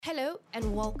Hello,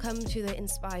 and welcome to the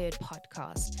Inspired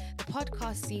Podcast, the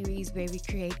podcast series where we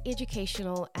create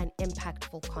educational and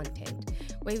impactful content,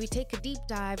 where we take a deep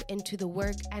dive into the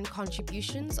work and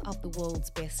contributions of the world's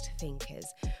best thinkers.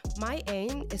 My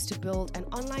aim is to build an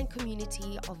online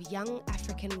community of young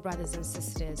African brothers and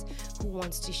sisters who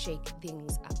wants to shake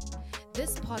things up.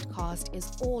 This podcast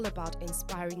is all about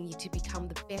inspiring you to become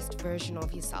the best version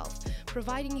of yourself,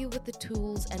 providing you with the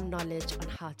tools and knowledge on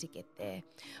how to get there.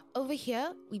 Over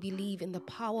here, we believe in the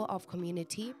power of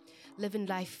community, living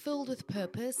life filled with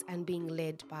purpose and being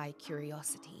led by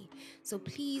curiosity. So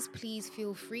please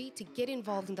feel free to get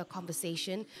involved in the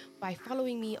conversation by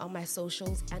following me on my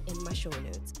socials and in my show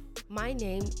notes. My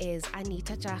name is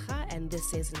Anita Chacha and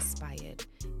this is Inspired.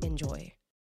 Enjoy.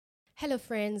 Hello,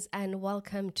 friends, and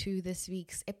welcome to this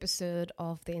week's episode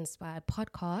of the Inspired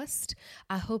Podcast.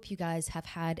 I hope you guys have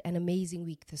had an amazing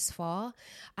week this far.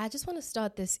 I just want to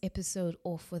start this episode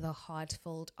off with a heart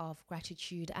filled of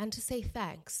gratitude and to say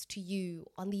thanks to you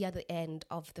on the other end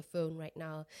of the phone right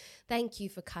now. Thank you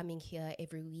for coming here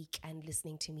every week and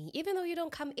listening to me. Even though you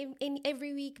don't come in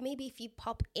every week, maybe if you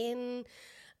pop in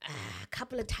a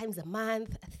couple of times a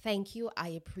month, thank you. I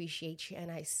appreciate you and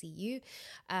I see you.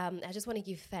 I just want to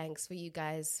give thanks for you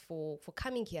guys for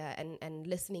coming here and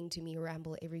listening to me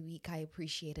ramble every week. I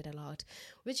appreciate it a lot.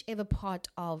 Whichever part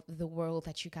of the world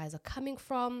that you guys are coming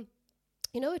from,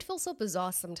 you know, it feels so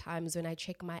bizarre sometimes when I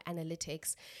check my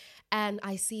analytics and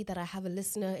I see that I have a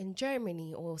listener in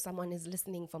Germany, or someone is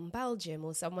listening from Belgium,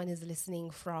 or someone is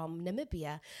listening from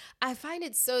Namibia. I find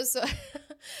it so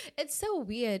it's so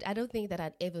weird. I don't think that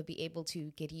I'd ever be able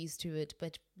to get used to it,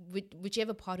 but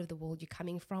whichever part of the world you're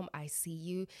coming from, I see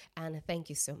you and thank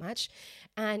you so much.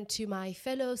 And to my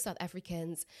fellow South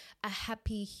Africans, a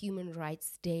happy Human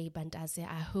Rights Day, Bandaze.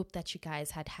 I hope that you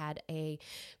guys had a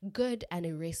good and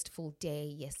a restful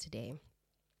day yesterday.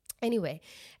 Anyway,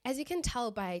 as you can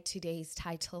tell by today's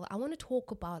title, I want to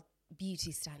talk about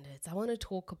beauty standards. I want to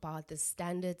talk about the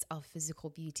standards of physical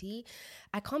beauty.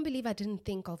 I can't believe I didn't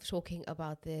think of talking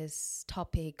about this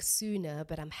topic sooner,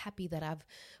 but I'm happy that I've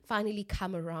finally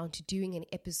come around to doing an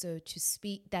episode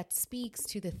that speaks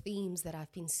to the themes that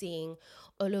I've been seeing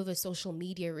all over social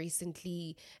media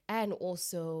recently, and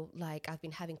also like I've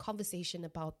been having conversations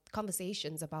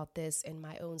about this in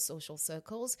my own social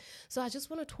circles. So I just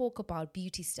want to talk about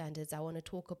beauty standards. I want to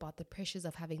talk about the pressures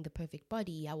of having the perfect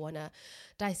body. I want to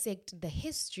dissect the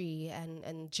history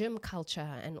and gym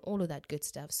culture and all of that good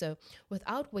stuff. So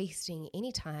without wasting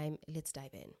any time, let's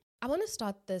dive in. I want to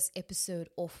start this episode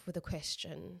off with a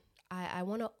question. I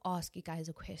want to ask you guys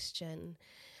a question.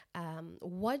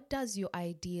 What does your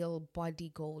ideal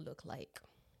body goal look like?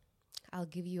 I'll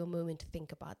give you a moment to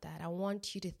think about that. I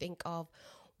want you to think of,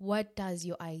 what does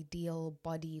your ideal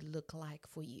body look like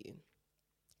for you?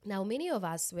 Now, many of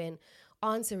us, when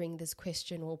answering this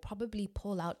question, will probably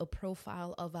pull out a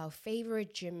profile of our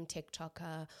favorite gym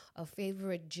TikToker, our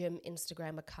favorite gym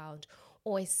Instagram account,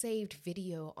 or a saved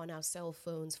video on our cell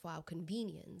phones for our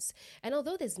convenience. And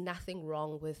although there's nothing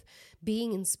wrong with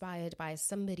being inspired by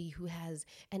somebody who has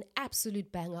an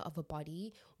absolute banger of a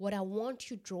body, what I want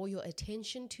to draw your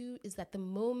attention to is that the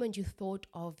moment you thought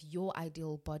of your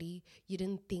ideal body, you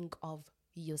didn't think of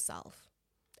yourself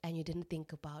and you didn't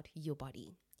think about your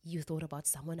body. You thought about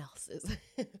someone else's.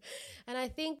 And I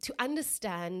think to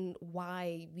understand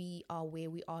why we are where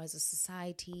we are as a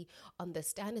society on the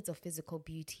standards of physical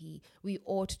beauty, we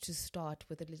ought to start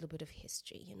with a little bit of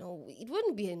history. You know, it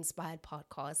wouldn't be an inspired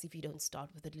podcast if you don't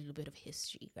start with a little bit of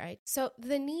history, right? So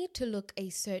the need to look a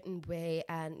certain way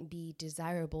and be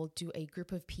desirable to a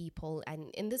group of people, and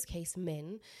in this case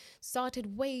men,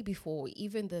 started way before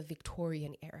even the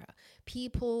Victorian era.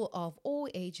 People of all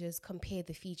ages compared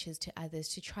the features to others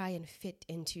to try and fit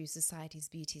into society's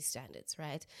beauty standards,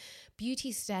 right?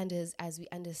 Beauty standards, as we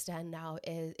understand now,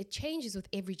 it changes with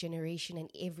every generation and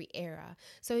every era.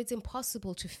 So it's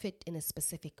impossible to fit in a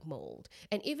specific mold.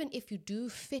 And even if you do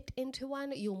fit into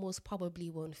one, you most probably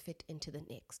won't fit into the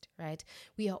next, right?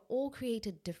 We are all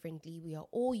created differently. We are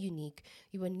all unique.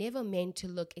 We were never meant to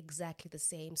look exactly the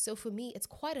same. So for me, it's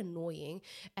quite annoying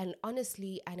and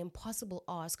honestly an impossible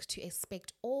ask to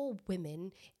expect all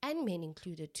women and men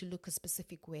included to look a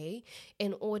specific way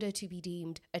in order to be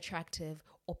deemed attractive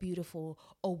or beautiful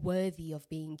or worthy of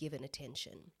being given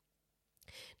attention.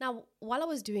 Now, while I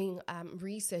was doing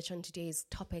research on today's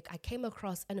topic, I came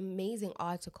across an amazing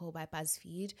article by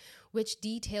BuzzFeed, which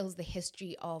details the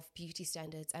history of beauty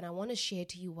standards. And I want to share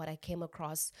to you what I came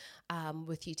across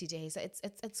with you today. So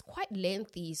it's quite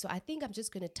lengthy. So I think I'm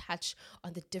just going to touch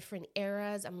on the different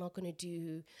eras. I'm not going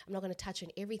to touch on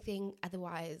everything.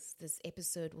 Otherwise, this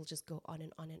episode will just go on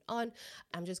and on and on.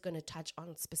 I'm just going to touch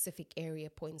on specific area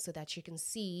points so that you can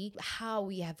see how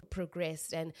we have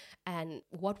progressed and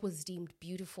what was deemed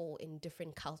beautiful in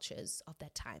different cultures of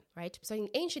that time, right? So in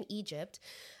ancient Egypt,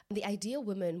 the ideal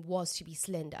woman was to be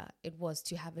slender. It was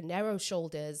to have narrow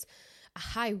shoulders, a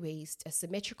high waist, a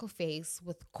symmetrical face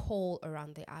with kohl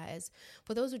around the eyes.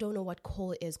 For those who don't know what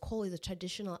kohl is a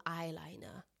traditional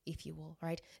eyeliner, if you will,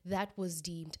 right? That was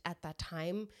deemed at that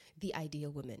time the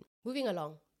ideal woman. Moving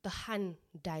along, the Han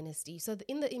dynasty. So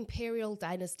in the imperial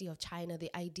dynasty of China, the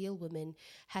ideal woman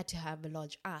had to have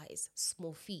large eyes,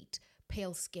 small feet,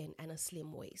 pale skin, and a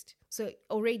slim waist. So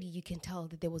already you can tell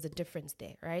that there was a difference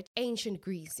there, right? Ancient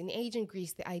Greece. In ancient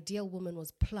Greece, the ideal woman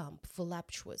was plump,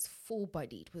 voluptuous,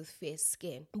 full-bodied with fair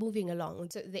skin. Moving along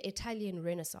to the Italian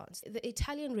Renaissance. The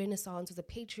Italian Renaissance was a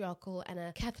patriarchal and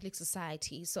a Catholic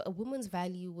society. So a woman's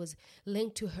value was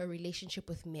linked to her relationship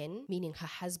with men, meaning her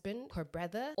husband, her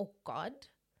brother, or God.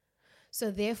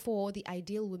 So therefore, the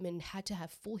ideal woman had to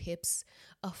have full hips,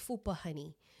 a fupa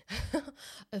honey,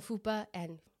 a fupa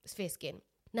and fair skin.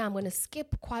 Now I'm going to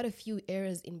skip quite a few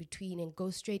eras in between and go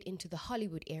straight into the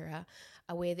Hollywood era,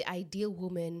 where the ideal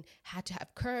woman had to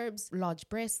have curves, large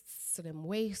breasts, slim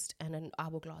waist, and an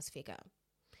hourglass figure.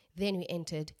 Then we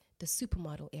entered the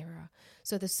supermodel era.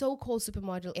 So the so-called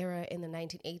supermodel era in the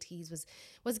 1980s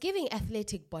was giving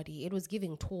athletic body. It was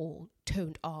giving tall,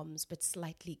 toned arms, but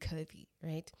slightly curvy,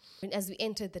 right? And as we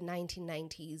entered the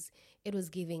 1990s, it was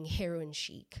giving heroin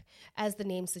chic. As the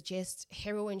name suggests,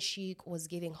 heroin chic was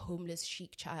giving homeless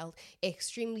chic child,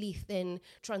 extremely thin,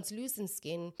 translucent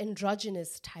skin,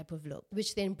 androgynous type of look,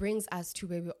 which then brings us to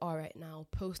where we are right now,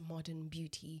 postmodern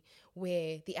beauty,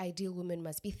 where the ideal woman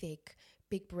must be thick,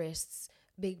 big breasts,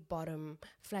 big bottom,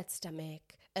 flat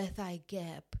stomach, a thigh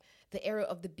gap, the era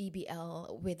of the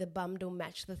BBL where the bum don't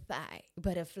match the thigh,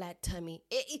 but a flat tummy.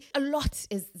 A lot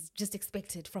is just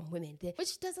expected from women,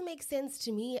 which doesn't make sense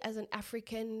to me as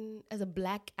a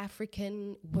black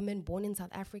African woman born in South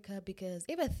Africa, because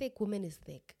if a thick woman is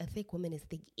thick, a thick woman is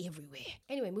thick everywhere.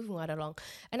 Anyway, moving right along.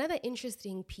 Another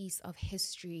interesting piece of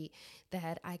history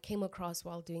that I came across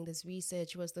while doing this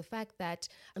research was the fact that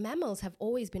mammals have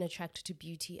always been attracted to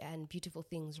beauty and beautiful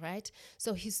things, right?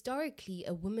 So historically,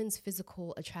 a woman's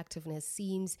physical attractiveness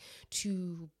seems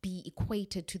to be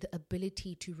equated to the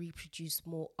ability to reproduce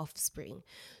more offspring.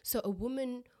 So a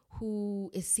woman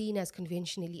who is seen as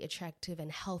conventionally attractive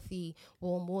and healthy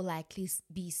will more likely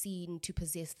be seen to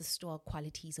possess the star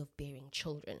qualities of bearing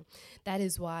children. That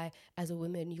is why, as a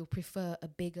woman, you'll prefer a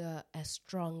bigger, a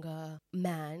stronger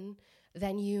man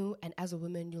than you, and as a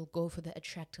woman, you'll go for the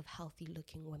attractive,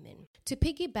 healthy-looking women. To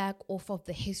piggyback off of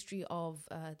the history of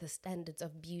the standards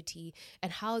of beauty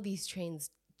and how these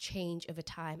trends change over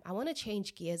time, I want to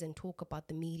change gears and talk about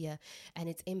the media and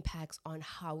its impacts on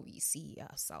how we see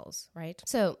ourselves, right?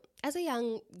 So as a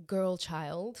young girl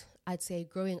child, I'd say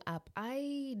growing up,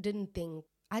 I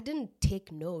didn't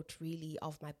take note really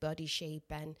of my body shape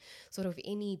and sort of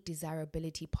any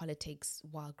desirability politics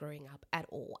while growing up at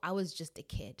all. I was just a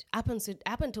kid up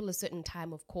until a certain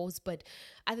time, of course, but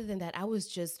other than that, I was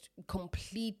just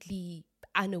completely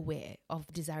unaware of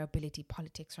desirability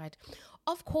politics, right?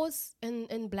 Of course,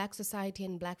 in Black society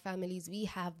and Black families, we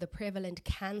have the prevalent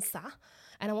cancer,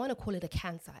 and I want to call it a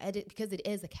cancer because it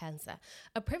is a cancer,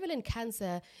 a prevalent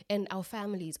cancer in our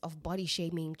families of body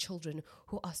shaming children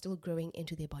who are still growing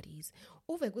into their bodies.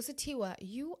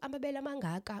 You amabela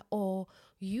mangaka or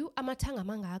you amatanga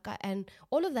mangaka, and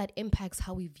all of that impacts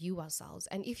how we view ourselves.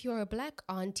 And if you're a Black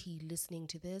auntie listening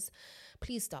to this,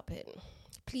 please stop it.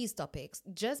 Please stop it.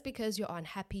 Just because you're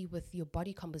unhappy with your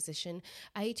body composition,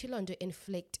 Aichilondo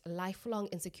inflict lifelong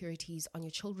insecurities on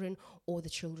your children or the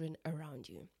children around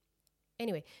you.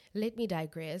 Anyway, let me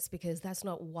digress because that's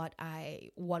not what I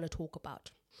want to talk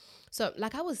about. So,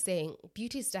 like I was saying,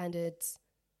 beauty standards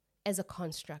is a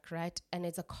construct, right? And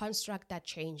it's a construct that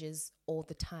changes all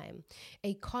the time.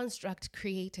 A construct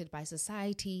created by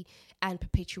society and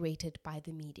perpetuated by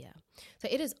the media. So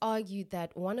it is argued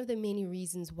that one of the many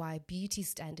reasons why beauty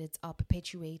standards are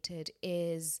perpetuated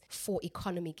is for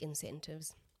economic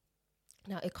incentives.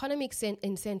 Now, economic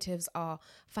incentives are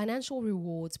financial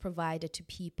rewards provided to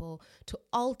people to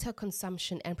alter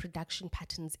consumption and production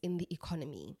patterns in the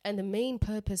economy. And the main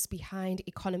purpose behind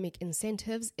economic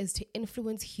incentives is to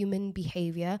influence human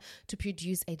behavior to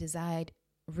produce a desired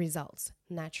result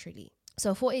naturally.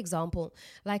 So, for example,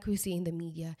 like we see in the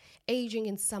media, aging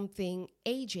is something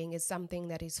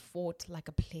that is fought like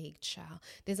a plague child.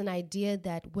 There's an idea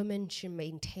that women should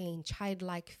maintain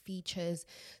childlike features,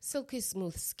 silky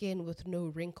smooth skin with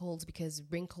no wrinkles, because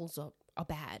wrinkles are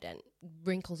bad and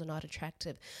wrinkles are not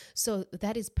attractive. So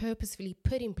that is purposefully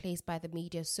put in place by the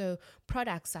media. So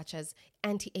products such as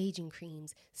anti-aging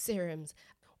creams, serums,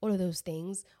 all of those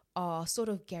things are sort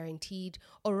of guaranteed,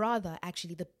 or rather,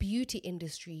 actually, the beauty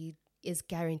industry is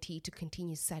guaranteed to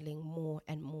continue selling more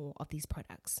and more of these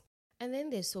products. And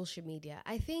then there's social media.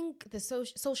 I think the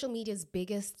social media's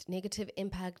biggest negative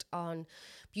impact on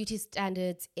beauty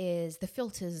standards is the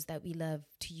filters that we love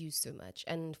to use so much,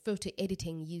 and photo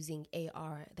editing using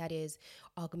AR, that is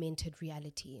augmented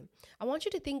reality. I want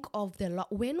you to think of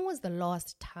when was the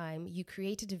last time you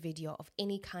created a video of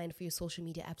any kind for your social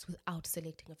media apps without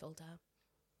selecting a filter?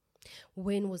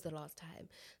 When was the last time?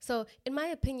 So, in my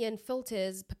opinion,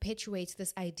 filters perpetuate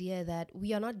this idea that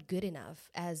we are not good enough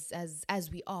as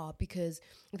we are, because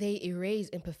they erase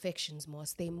imperfections more.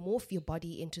 So they morph your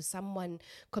body into someone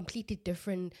completely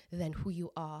different than who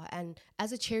you are. And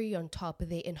as a cherry on top,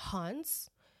 they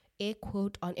enhance, air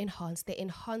quote on enhance, they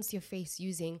enhance your face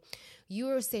using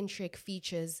Eurocentric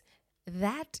features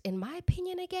that, in my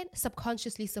opinion, again,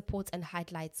 subconsciously supports and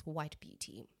highlights white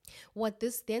beauty. What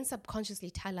this then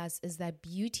subconsciously tells us is that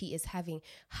beauty is having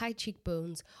high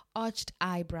cheekbones, arched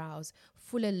eyebrows,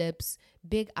 fuller lips,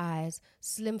 big eyes,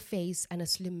 slim face, and a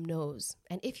slim nose.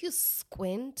 And if you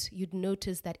squint, you'd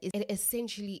notice that it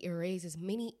essentially erases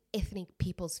many ethnic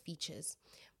people's features.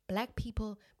 Black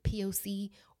people, POC,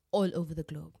 all over the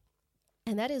globe.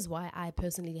 And that is why I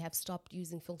personally have stopped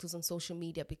using filters on social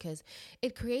media, because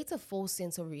it creates a false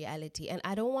sense of reality. And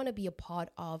I don't want to be a part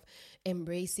of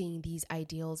embracing these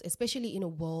ideals, especially in a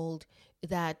world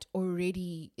that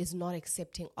already is not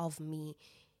accepting of me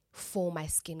for my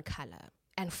skin color,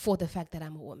 and for the fact that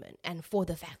I'm a woman, and for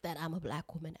the fact that I'm a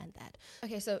Black woman, and that.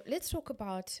 Okay, so let's talk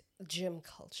about gym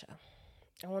culture.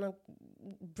 I want to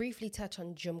briefly touch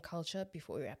on gym culture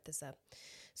before we wrap this up.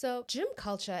 So gym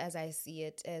culture, as I see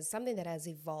it, is something that has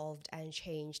evolved and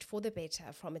changed for the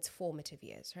better from its formative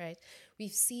years, right?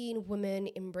 We've seen women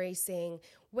embracing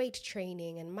weight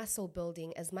training and muscle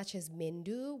building as much as men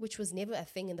do, which was never a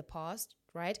thing in the past,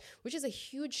 right? Which is a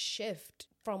huge shift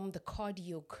from the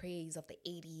cardio craze of the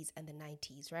 80s and the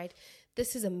 90s, right?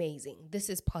 This is amazing. This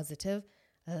is positive.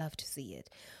 I love to see it.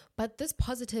 But this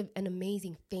positive and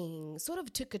amazing thing sort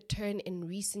of took a turn in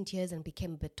recent years and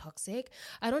became a bit toxic.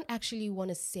 I don't actually want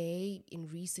to say in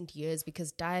recent years,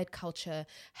 because diet culture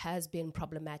has been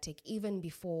problematic even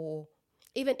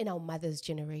in our mother's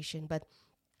generation. But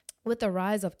with the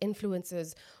rise of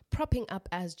influencers propping up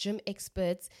as gym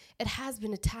experts, it has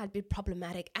been a tad bit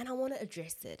problematic, and I want to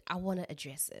address it.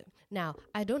 Now,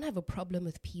 I don't have a problem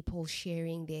with people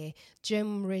sharing their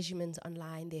gym regimens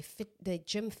online, their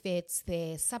gym fits,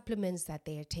 their supplements that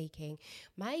they are taking.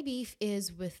 My beef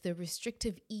is with the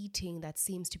restrictive eating that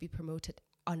seems to be promoted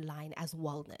online as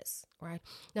wellness, right?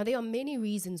 Now, there are many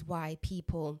reasons why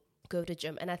people go to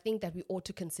gym, and I think that we ought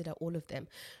to consider all of them.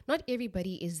 Not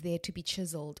everybody is there to be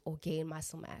chiseled or gain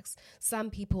muscle mass. Some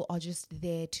people are just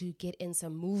there to get in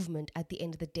some movement at the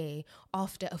end of the day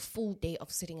after a full day of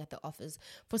sitting at the office.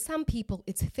 For some people,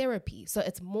 it's therapy, so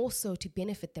it's more so to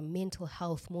benefit their mental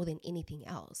health more than anything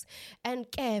else. And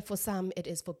for some, it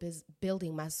is for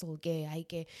building muscle.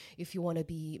 If you want to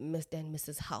be Mr. and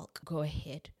Mrs. Hulk, go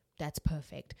ahead. That's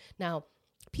perfect. Now,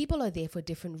 people are there for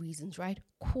different reasons, right?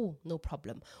 Cool, no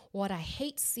problem. What I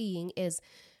hate seeing is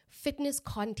fitness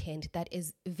content that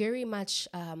is very much,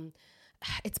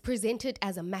 it's presented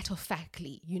as a matter of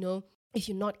factly, If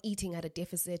you're not eating at a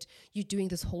deficit, you're doing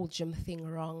this whole gym thing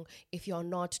wrong. If you're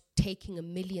not taking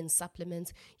 1 million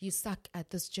supplements, you suck at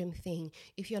this gym thing.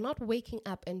 If you're not waking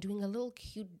up and doing a little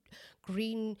cute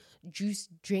green juice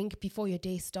drink before your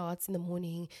day starts in the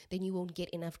morning, then you won't get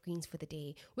enough greens for the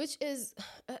day, which is,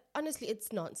 honestly,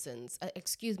 it's nonsense.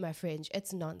 Excuse my French,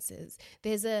 it's nonsense.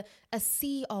 There's a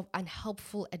sea of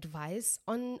unhelpful advice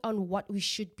on what we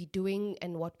should be doing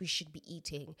and what we should be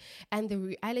eating. And the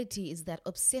reality is that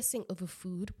obsessing over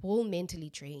food will mentally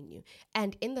drain you,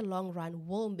 and in the long run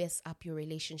will mess up your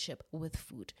relationship with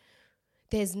food.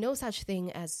 There's no such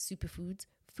thing as superfoods.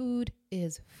 Food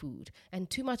is food, and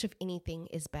too much of anything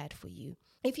is bad for you.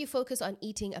 If you focus on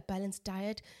eating a balanced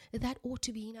diet, that ought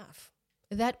to be enough.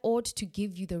 That ought to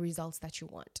give you the results that you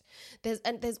want.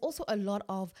 There's also a lot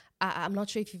of, I'm not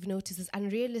sure if you've noticed this,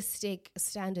 unrealistic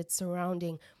standards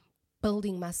surrounding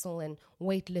building muscle and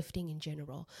weightlifting in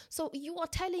general. So you are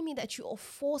telling me that you are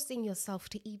forcing yourself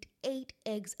to eat 8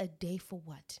 eggs a day for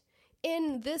what?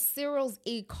 In this cereal's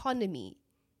economy,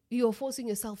 you're forcing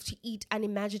yourself to eat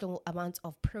unimaginable amounts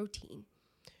of protein.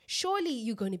 Surely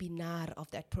you're going to be nar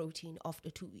of that protein after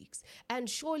 2 weeks. And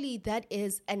surely that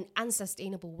is an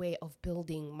unsustainable way of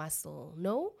building muscle.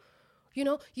 No?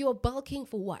 You're bulking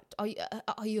for what? Are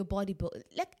you a bodybuilder?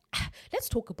 Let's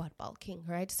talk about bulking,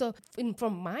 right? So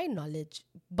from my knowledge,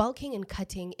 bulking and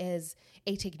cutting is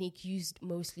a technique used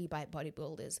mostly by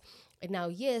bodybuilders. And now,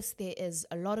 yes, there is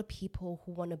a lot of people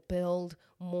who want to build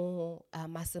more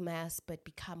muscle mass but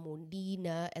become more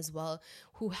leaner as well,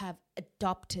 who have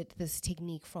adopted this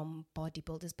technique from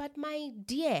bodybuilders. But my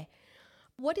dear,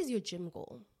 what is your gym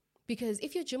goal? Because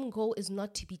if your gym goal is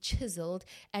not to be chiseled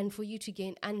and for you to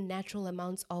gain unnatural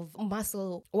amounts of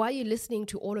muscle, why are you listening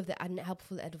to all of the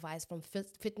unhelpful advice from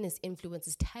fitness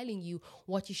influencers telling you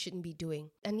what you shouldn't be doing?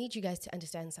 I need you guys to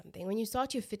understand something. When you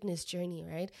start your fitness journey,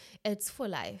 right, it's for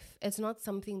life. It's not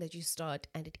something that you start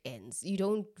and it ends.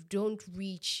 You don't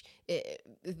reach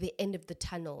the end of the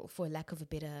tunnel, for lack of a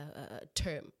better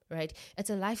term, right? It's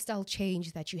a lifestyle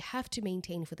change that you have to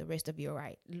maintain for the rest of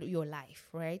your life,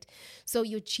 right? So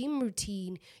your gym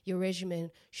routine, your regimen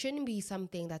shouldn't be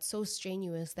something that's so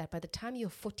strenuous that by the time you're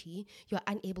 40, you're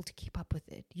unable to keep up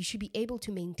with it. You should be able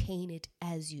to maintain it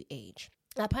as you age.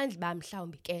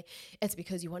 It's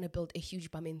because you want to build a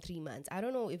huge bum in 3 months. I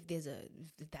don't know if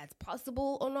that's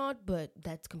possible or not, but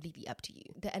that's completely up to you.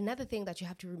 Another thing that you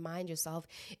have to remind yourself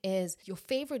is your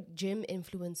favorite gym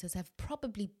influencers have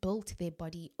probably built their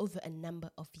body over a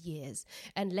number of years.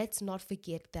 And let's not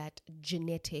forget that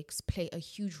genetics play a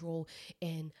huge role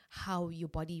in how your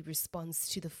body responds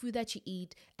to the food that you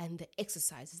eat and the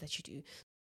exercises that you do.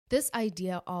 This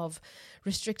idea of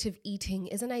restrictive eating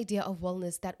is an idea of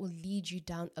wellness that will lead you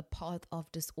down a path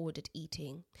of disordered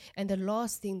eating. And the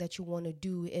last thing that you want to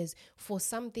do is for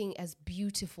something as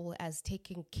beautiful as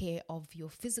taking care of your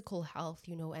physical health,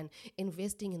 and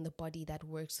investing in the body that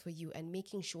works for you and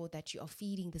making sure that you are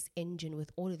feeding this engine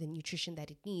with all of the nutrition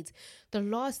that it needs. The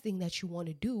last thing that you want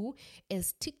to do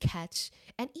is to catch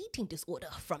an eating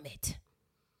disorder from it.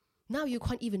 Now you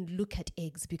can't even look at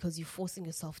eggs because you're forcing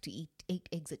yourself to eat 8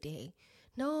 eggs a day.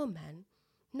 No, man.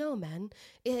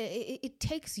 It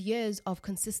takes years of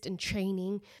consistent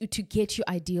training to get your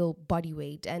ideal body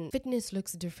weight, and fitness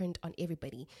looks different on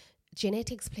everybody.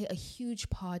 Genetics play a huge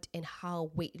part in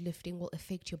how weightlifting will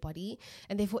affect your body,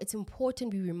 and therefore it's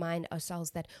important we remind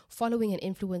ourselves that following an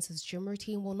influencer's gym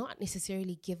routine will not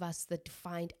necessarily give us the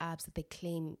defined abs that they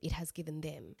claim it has given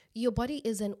them. Your body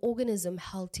is an organism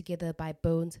held together by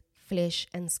bones, flesh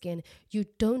and skin. You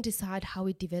don't decide how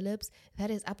it develops. That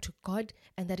is up to God,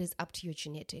 and that is up to your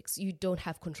genetics. You don't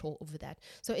have control over that.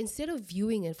 So instead of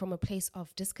viewing it from a place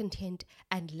of discontent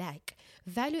and lack,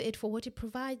 value it for what it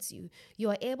provides you.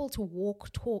 You are able to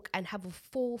walk, talk, and have a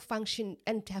full function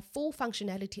and have full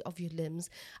functionality of your limbs.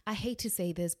 I hate to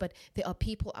say this, but there are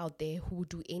people out there who would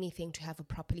do anything to have a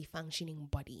properly functioning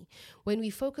body. When we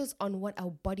focus on what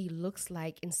our body looks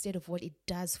like instead of what it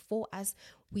does for us,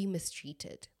 we mistreat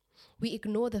it. We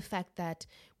ignore the fact that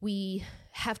we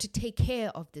have to take care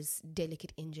of this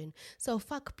delicate engine. So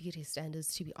fuck beauty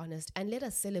standards, to be honest, and let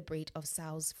us celebrate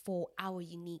ourselves for our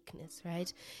uniqueness,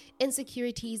 right?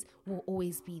 Insecurities will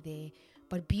always be there,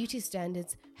 but beauty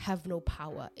standards have no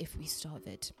power if we starve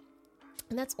it.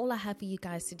 And that's all I have for you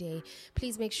guys today.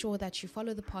 Please make sure that you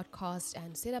follow the podcast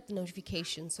and set up the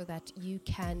notifications so that you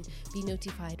can be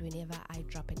notified whenever I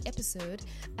drop an episode.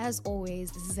 As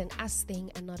always, this is an us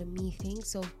thing and not a me thing.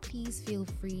 So please feel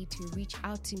free to reach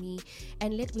out to me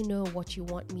and let me know what you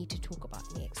want me to talk about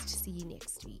next. See you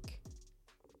next week.